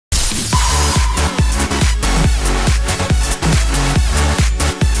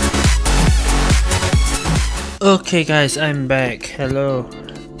Okay guys, I'm back. Hello.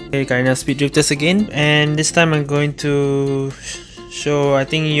 Okay, Garena Speed Drifters again, and this time I'm going to show, I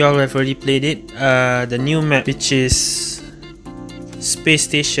think you all have already played it, the new map, which is Space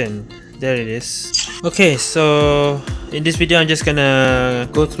Station. There it is. Okay, so in this video I'm just gonna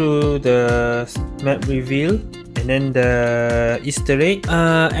go through the map reveal and then the Easter egg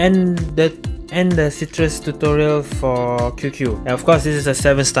and the citrus tutorial for QQ. Now, of course, this is a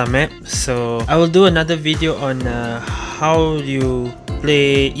 7-star map, so I will do another video on how you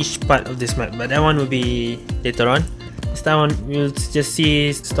play each part of this map, but that one will be later on. This time we'll just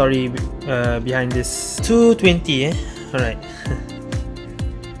see story behind this. 220, alright.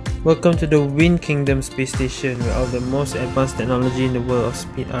 Welcome to the Wind Kingdom Space Station, where all the most advanced technology in the world of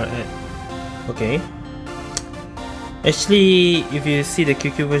speed are at. Okay. Actually, if you see the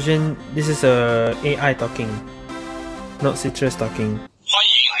QQ version, this is a AI talking, not Citrus talking. 欢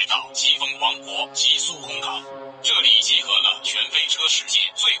迎来到疾风王国极速空港，这里集合了全飞车世界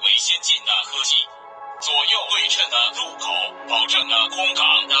最为先进的科技，左右对称的入口，保证了空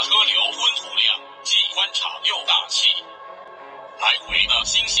港的车流吞吐量既宽敞又大气。来回的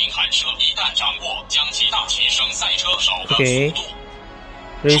新型弹射一旦掌握，将极大提升赛车手的速度。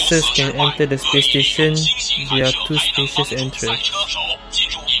 Racers can enter the space station via two spacious entrances.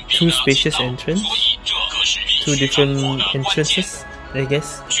 Two different entrances, I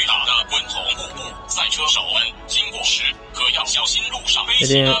guess.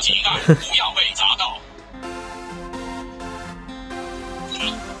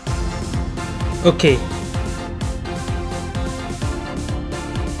 Okay.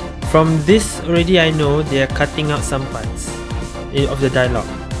 From this already I know they are cutting out some parts of the dialogue.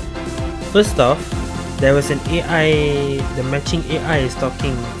 First off, there was an AI, the matching AI is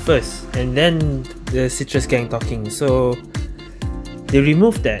talking first, and then the Citrus gang talking, so they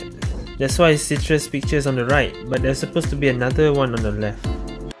removed that. That's why Citrus pictures on the right, but there's supposed to be another one on the left. 各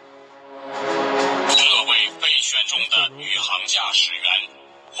位被选中的宇航驾驶员，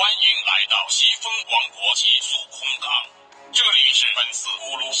欢迎来到西风王国极速空港，这里是本次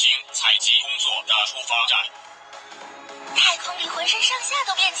乌鲁星采集工作的出发站。 太空里浑身上下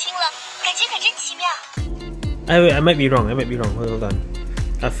都变轻了，感觉可真奇妙。 I might be wrong. Hold on.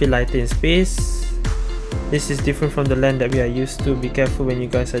 I feel lighter in space. This is different from the land that we are used to. Be careful when you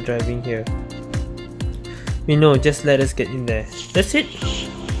guys are driving here. We know. Just let us get in there. That's it.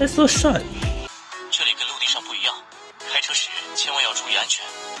 That's so short. 这里跟陆地上不一样，开车时千万要注意安全。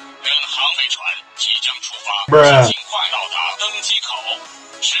跟航飞船即将出发，请尽快到达登机口，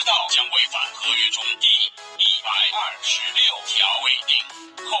迟到将违反合约中第126条规定，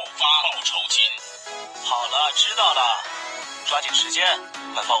扣发报酬金。好了，知道了，抓紧时间，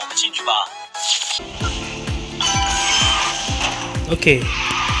快放我们进去吧。Okay.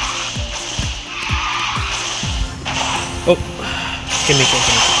 Oh, can make it.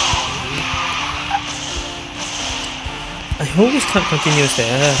 I always can't continue there. I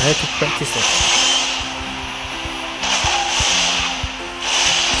have to practice it.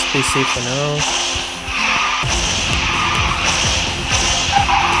 Stay safe for now.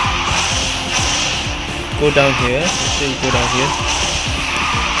 Go down here. Make sure you go down here.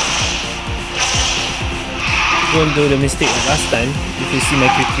 Don't do the mistake of last time. If you see my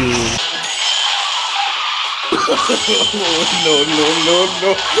QQ. No.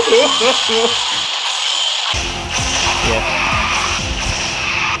 Yeah.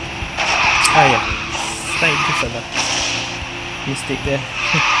 Ah yeah. Slight salah. Mistake there.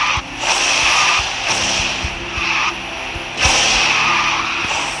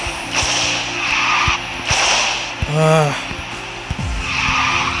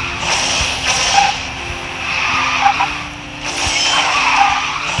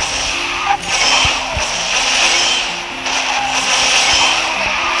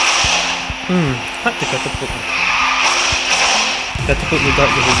 Hard to catapult. Catapult without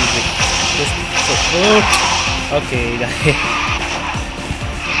the heavy brake. Just oh, okay, die.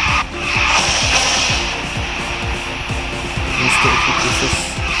 Mistake a few pieces.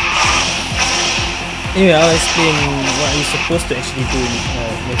 Anyway, I'll explain what you're supposed to actually do in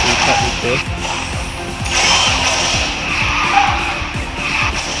every part later.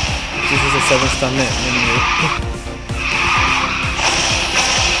 This is a 7-star map anyway.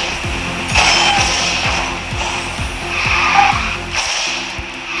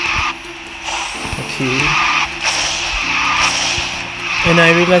 And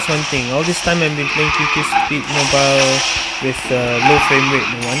I realized one thing, all this time I've been playing QQ Speed Mobile with low frame rate.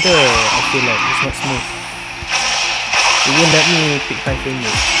 No wonder I feel like it's not smooth. It won't let me pick high frame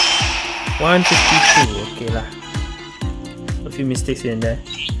rate. 152, okay lah. A few mistakes here and there.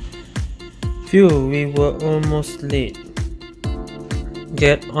 Phew, we were almost late.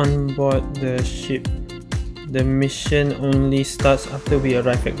 Get on board the ship. The mission only starts after we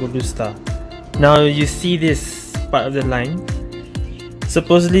arrive at Golusta. Now you see this part of the line.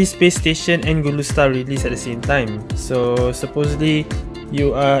 Supposedly Space Station and Golusta release at the same time. So supposedly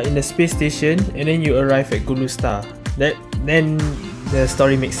you are in the space station and then you arrive at Golusta. Then the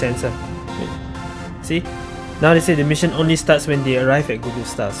story makes sense. See? Now they say the mission only starts when they arrive at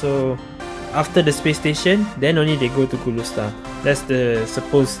Golusta. So after the space station, then only they go to Golusta. That's the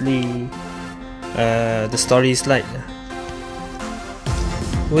supposedly the story is like.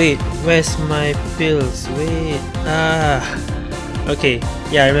 Wait, where's my pills? Wait, okay,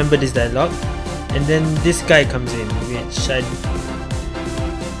 yeah, I remember this dialogue. And then this guy comes in, which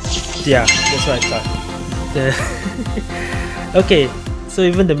yeah, that's what I thought. Okay, so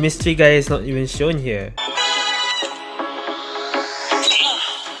even the mystery guy is not even shown here.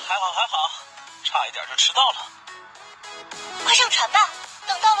 还好，差一点就迟到了。快上船吧，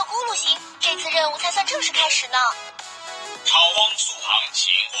等到了咕噜星，这次任务才算正式开始呢。超光速航行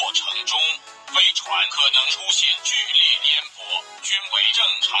过程中，飞船可能出现剧烈颠簸，均为正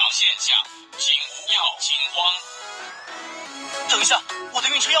常现象，请不要惊慌。等一下，我的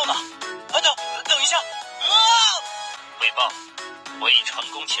运车药呢？等一下！汇报，我已成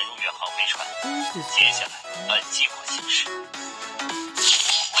功潜入远航飞船，接下来按计划行事。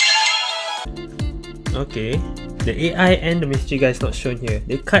 Okay, the AI and the mystery guy is not shown here.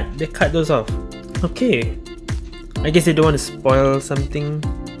 They cut those off. Okay, I guess they don't want to spoil something.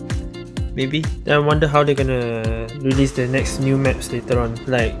 Maybe. I wonder how they're gonna release the next new maps later on,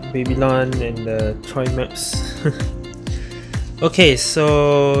 like Babylon and the Troy maps. Okay,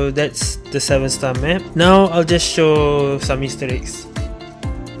 so that's the 7-star map. Now I'll just show some Easter eggs.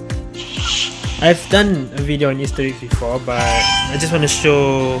 I've done a video on Easter eggs before, but I just want to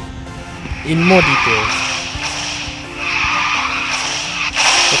show in more detail.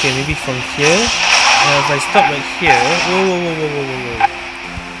 Okay, maybe from here. If I stop right here. Whoa.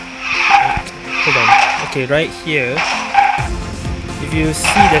 Hold on. Okay, right here. If you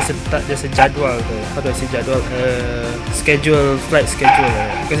see, there's a jadwal. How do I say jadwal? Flight schedule.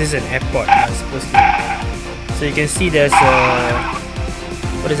 Because it's an airport, supposed to. So you can see there's a.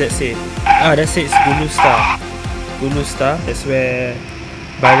 What does that say? That says Golusta. That's where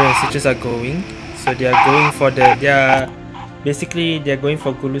Byron and Citrus are going. So they are going for basically they're going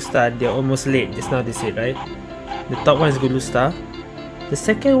for Golusta. They're almost late. Just now they said, right? The top one is Golusta. The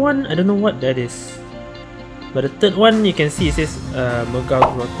second one, I don't know what that is. But the third one, you can see it says Mogal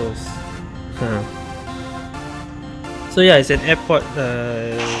Grottos. So yeah, it's an airport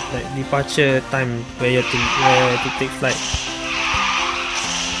like departure time where you have to take flight.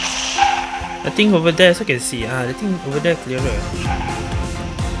 I think over there, so you can see. I think over there clearer.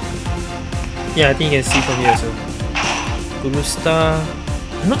 Yeah, I think you can see from here also. Golusta.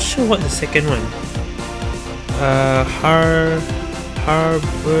 I'm not sure what the second one. Harbor.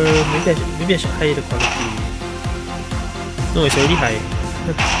 Maybe I should hide the quality. No, it's already high.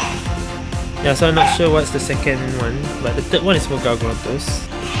 Yeah, so I'm not sure what's the second one, but the third one is Mogal Grottos.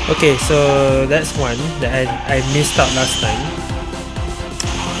 Okay, so that's one that I missed out last time.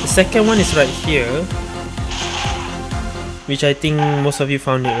 The second one is right here, which I think most of you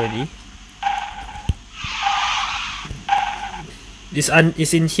found it already.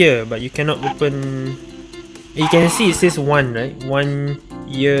 It's in here, but you cannot open. You can see it says 1, right? 1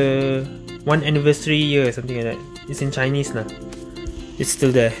 year, 1 anniversary year, or something like that. It's in Chinese now. It's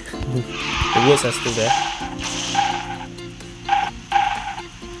still there. The words are still there.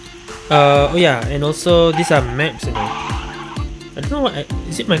 Oh yeah, and also these are maps, you know. I don't know what.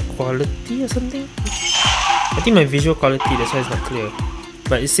 Is it my quality or something? I think my visual quality. That's why it's not clear.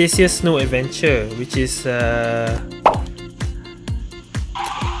 But it says here Snow Adventure, which is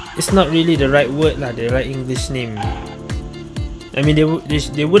it's not really the right word lah, the right English name. I mean, they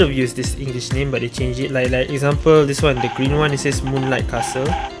would have used this English name, but they changed it. Like example, this one, the green one, it says Moonlight Castle,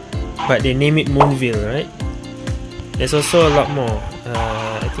 but they name it Moonville, right? There's also a lot more.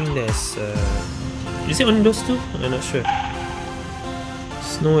 I think there's. Is it only those two? I'm not sure.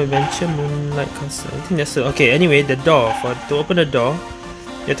 Snow Adventure, Moonlight Castle. I think that's it. Okay. Anyway, the door, to open the door,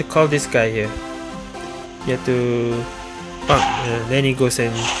 you have to call this guy here. You have to pump, then he goes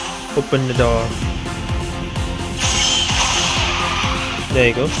and open the door. There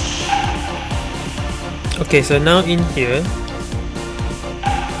you go. Okay, so now in here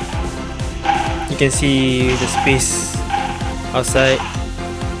you can see the space outside,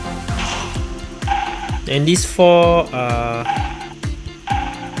 and these 4 are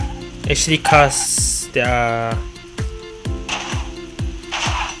actually cars that are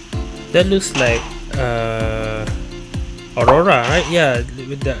That looks like Aurora, right? Yeah,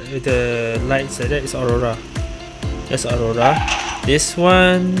 with the lights like that is Aurora. That's Aurora. This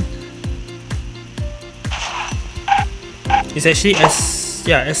one is actually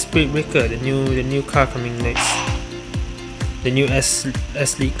Speed Breaker, the new car coming next. The new S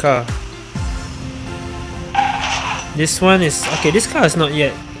League car. This one is okay. This car is not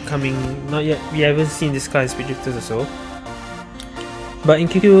yet coming. Not yet. We haven't seen this car in Speed Drifters or so. But in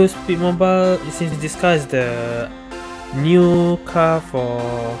QQ Speed Mobile, it seems this car is the new car for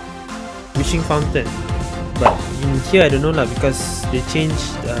Wishing Fountain. But in here I don't know lah, because they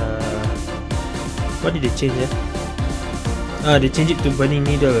changed. What did they change? They changed it to Burning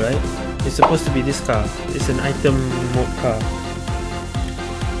Needle, right? It's supposed to be this car. It's an item mode car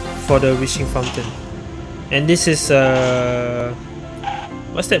for the Wishing Fountain. And this is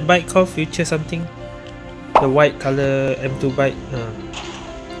what's that bike called? Future something? The white color M2 bike.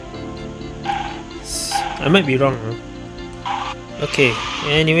 I might be wrong. Okay.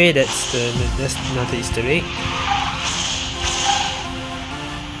 Anyway, that's another Easter egg.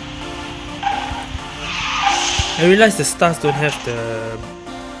 I realized the stars don't have the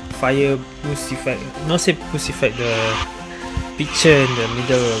fire boost effect. Not say boost effect, the picture in the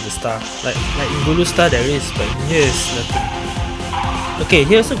middle of the star. Like in Bulu Star there is, but in here is nothing. Okay,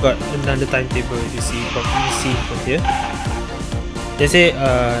 here also got another timetable. You see from here. They say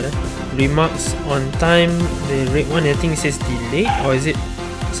remarks on time. The red one I think it says delayed, or is it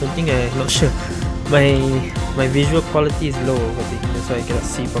something? I'm not sure. My visual quality is low, I think that's why I cannot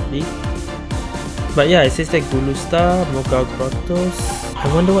see properly. But yeah, it says like Bulu Star, Mogal Grottos. I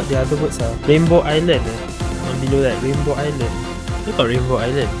wonder what the other words are. Rainbow Island. Below that, Rainbow Island. Look at Rainbow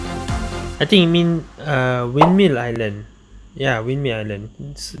Island. I think it means Windmill Island. Yeah, Windmill Island.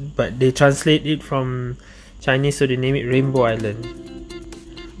 But they translate it from Chinese, so they name it Rainbow Island.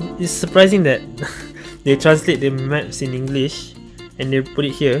 It's surprising that they translate the maps in English and they put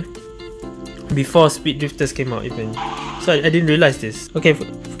it here before Speed Drifters came out even. So I didn't realize this. Okay,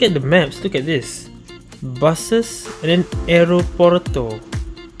 forget the maps, look at this. Buses and then Aeroporto.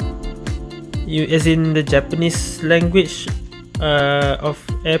 As in the Japanese language of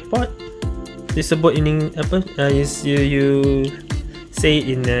airport. This about in you say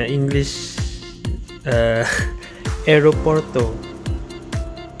in English Aeroporto.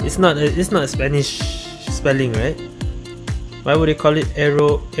 It's not a Spanish spelling, right? Why would they call it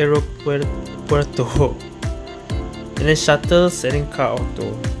Aeropuerto? And then shuttles and then car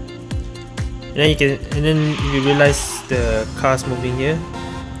auto. And then you realize the cars moving here.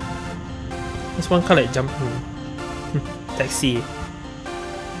 There's one car like jumping. Taxi.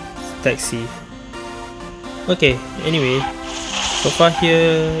 Okay, anyway, so far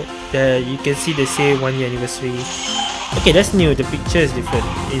here you can see they say 1 year anniversary. Okay, that's new. The picture is different.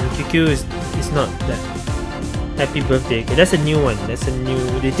 In QQ it's not that happy birthday. Okay, that's a new one. That's a new.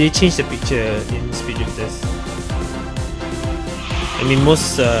 They changed the picture in Speed Drifters. I mean,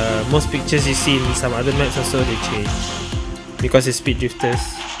 most pictures you see in some other maps also they change because it's Speed Drifters.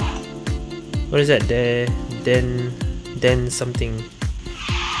 What is that? There, then something.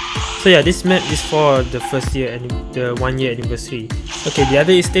 So yeah, this map is for the first year and the 1 year anniversary. Okay, the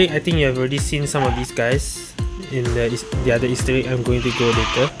other Easter egg, I think you have already seen some of these guys in the other Easter egg. I'm going to go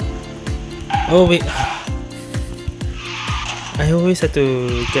later. Oh wait, I always have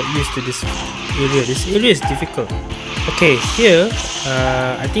to get used to this area. This area is difficult. Okay, here,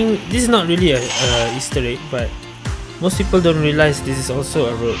 I think this is not really a Easter egg, but most people don't realize this is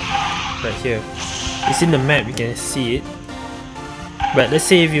also a road right here. It's in the map, you can see it. But let's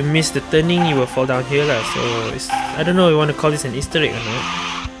say if you miss the turning, you will fall down here lah. So I don't know if you want to call this an Easter egg or not.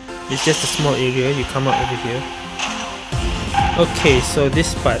 It's just a small area. You come out over here. Okay, so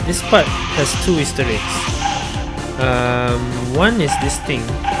this part has 2 Easter eggs. One is this thing.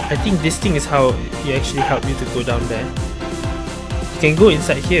 I think this thing is how it actually help you to go down there. You can go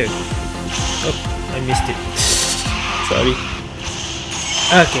inside here. Oh, I missed it. Sorry.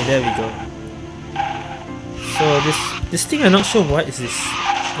 Okay, there we go. So this thing, I'm not sure what is this.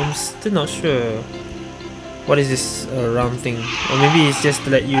 I'm still not sure what is this round thing, or maybe it's just to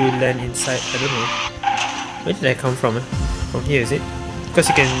let you land inside. I don't know. Where did I come from? From here, is it? Because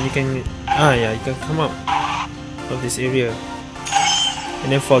you can you can come out of this area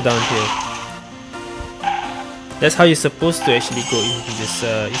and then fall down here. That's how you're supposed to actually go into this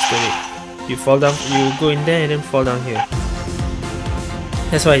Easter egg. You fall down, you go in there and then fall down here.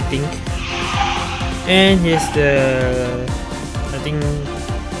 That's what I think. And here's I think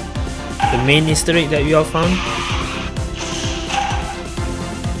the main Easter egg that we all found.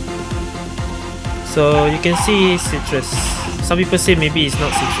 So you can see citrus. Some people say maybe it's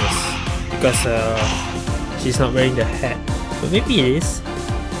not citrus. because she's not wearing the hat, but maybe it is.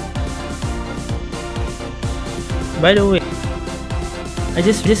 By the way, I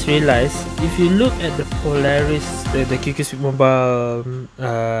just realized if you look at the Polaris, the QQ Speed Mobile,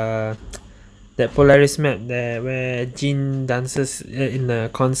 that Polaris map there where Jin dances in a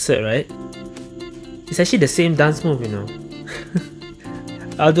concert, right? It's actually the same dance move, you know.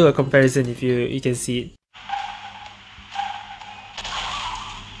 I'll do a comparison if you can see it.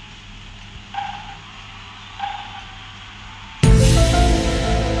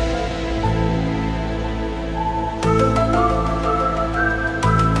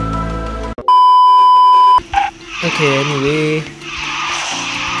 Okay, anyway,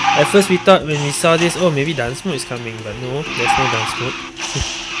 at first we thought when we saw this, oh, maybe dance mode is coming, but no, there's no dance mode.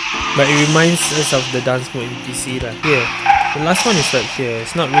 But it reminds us of the dance mode in PC lah. Here, the last one is right here.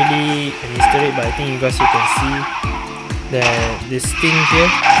 It's not really an Easter egg, but I think you guys can see that this thing here.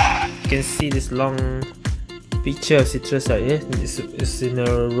 You can see this long picture of Citrus right here. It's in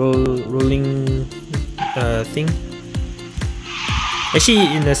a rolling thing. Actually,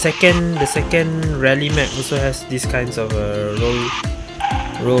 in the second rally map also has these kinds of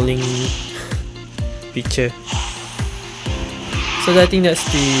rolling picture. So I think that's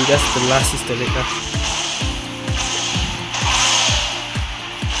the last Easter egg.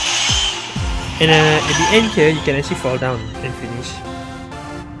 And at the end here, you can actually fall down and finish.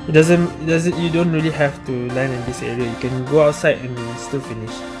 You don't really have to land in this area. You can go outside and still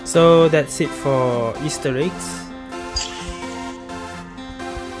finish. So that's it for Easter eggs.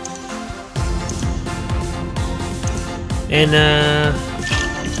 And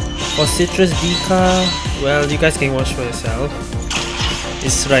for Citrus Deca, well, you guys can watch for yourself.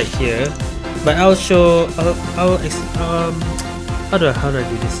 It's right here, but I'll show. How do I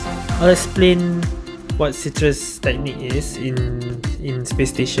do this? I'll explain what Citrus technique is in Space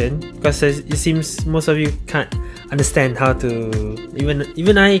Station, because it seems most of you can't understand how to.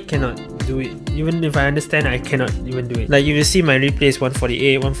 Even I cannot do it. Even if I understand, I cannot even do it. Like you will see my replays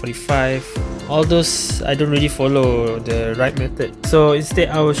 148, 145. All those I don't really follow the right method. So instead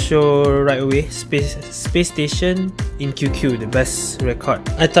I will show right away Space Station in QQ, the best record.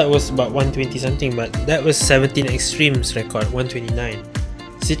 I thought it was about 120 something, but that was 17 Extremes record, 129.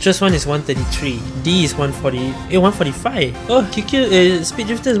 Citrus one is 133, D is 140, 145. Oh, QQ Speed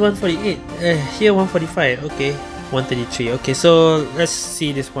Drifter is 148. Here 145. Okay, 133. Okay, so let's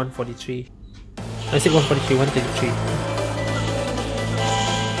see this 143. I said 143, 133.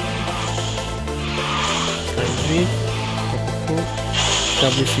 WCW,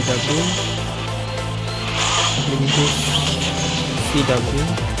 CW,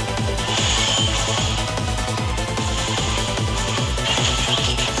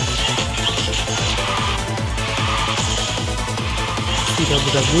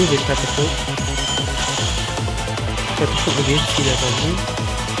 CWW with catapult again, CW,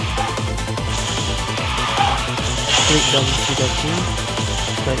 click WCW,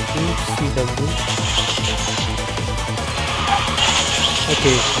 CW.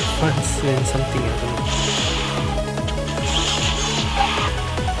 Okay, advance and something, I don't know.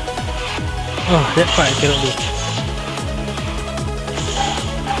 Oh, that part I cannot do.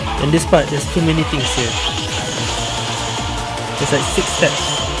 And this part, there's too many things here. There's like 6 steps.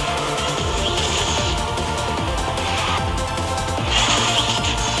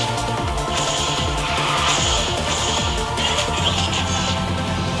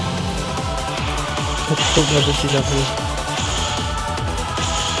 WCW.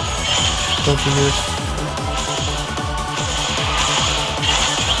 Continuous.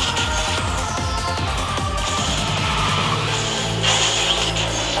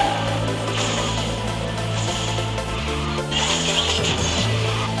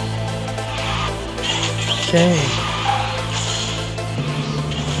 Okay.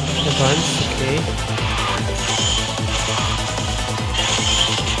 Advance, okay.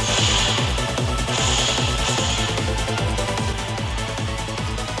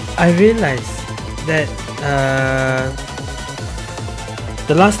 I realized that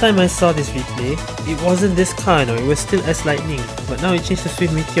the last time I saw this replay, it wasn't this car, no, it was still S Lightning, but now it changed to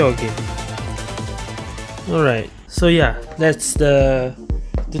Swift Meteor again. Alright, so yeah, that's the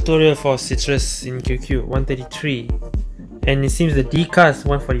tutorial for Citrus in QQ 133, and it seems the Deca is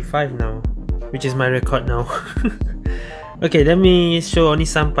 145 now, which is my record now. Okay, let me show only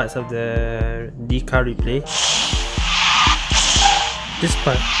some parts of the Deca replay. This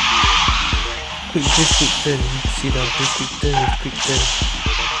part. Quick drift, quick turn, CW, quick turn with quick turn.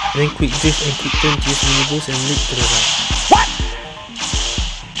 And then quick drift and quick turn to use mini boost and leap to the right. What?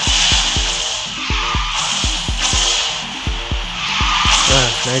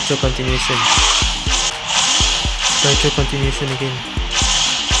 Nitro continuation. Nitro continuation again.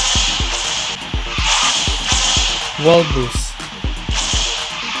 Wall boost.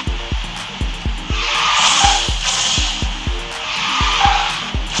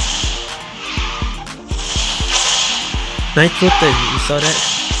 Nitro turn, you saw that?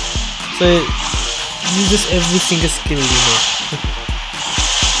 So it uses every single skill, you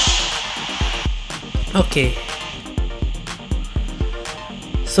know. Okay.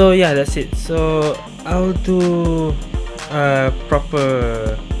 So yeah, that's it. So I'll do a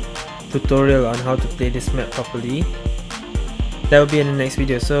proper tutorial on how to play this map properly. That will be in the next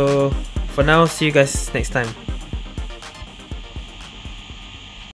video. So for now, see you guys next time.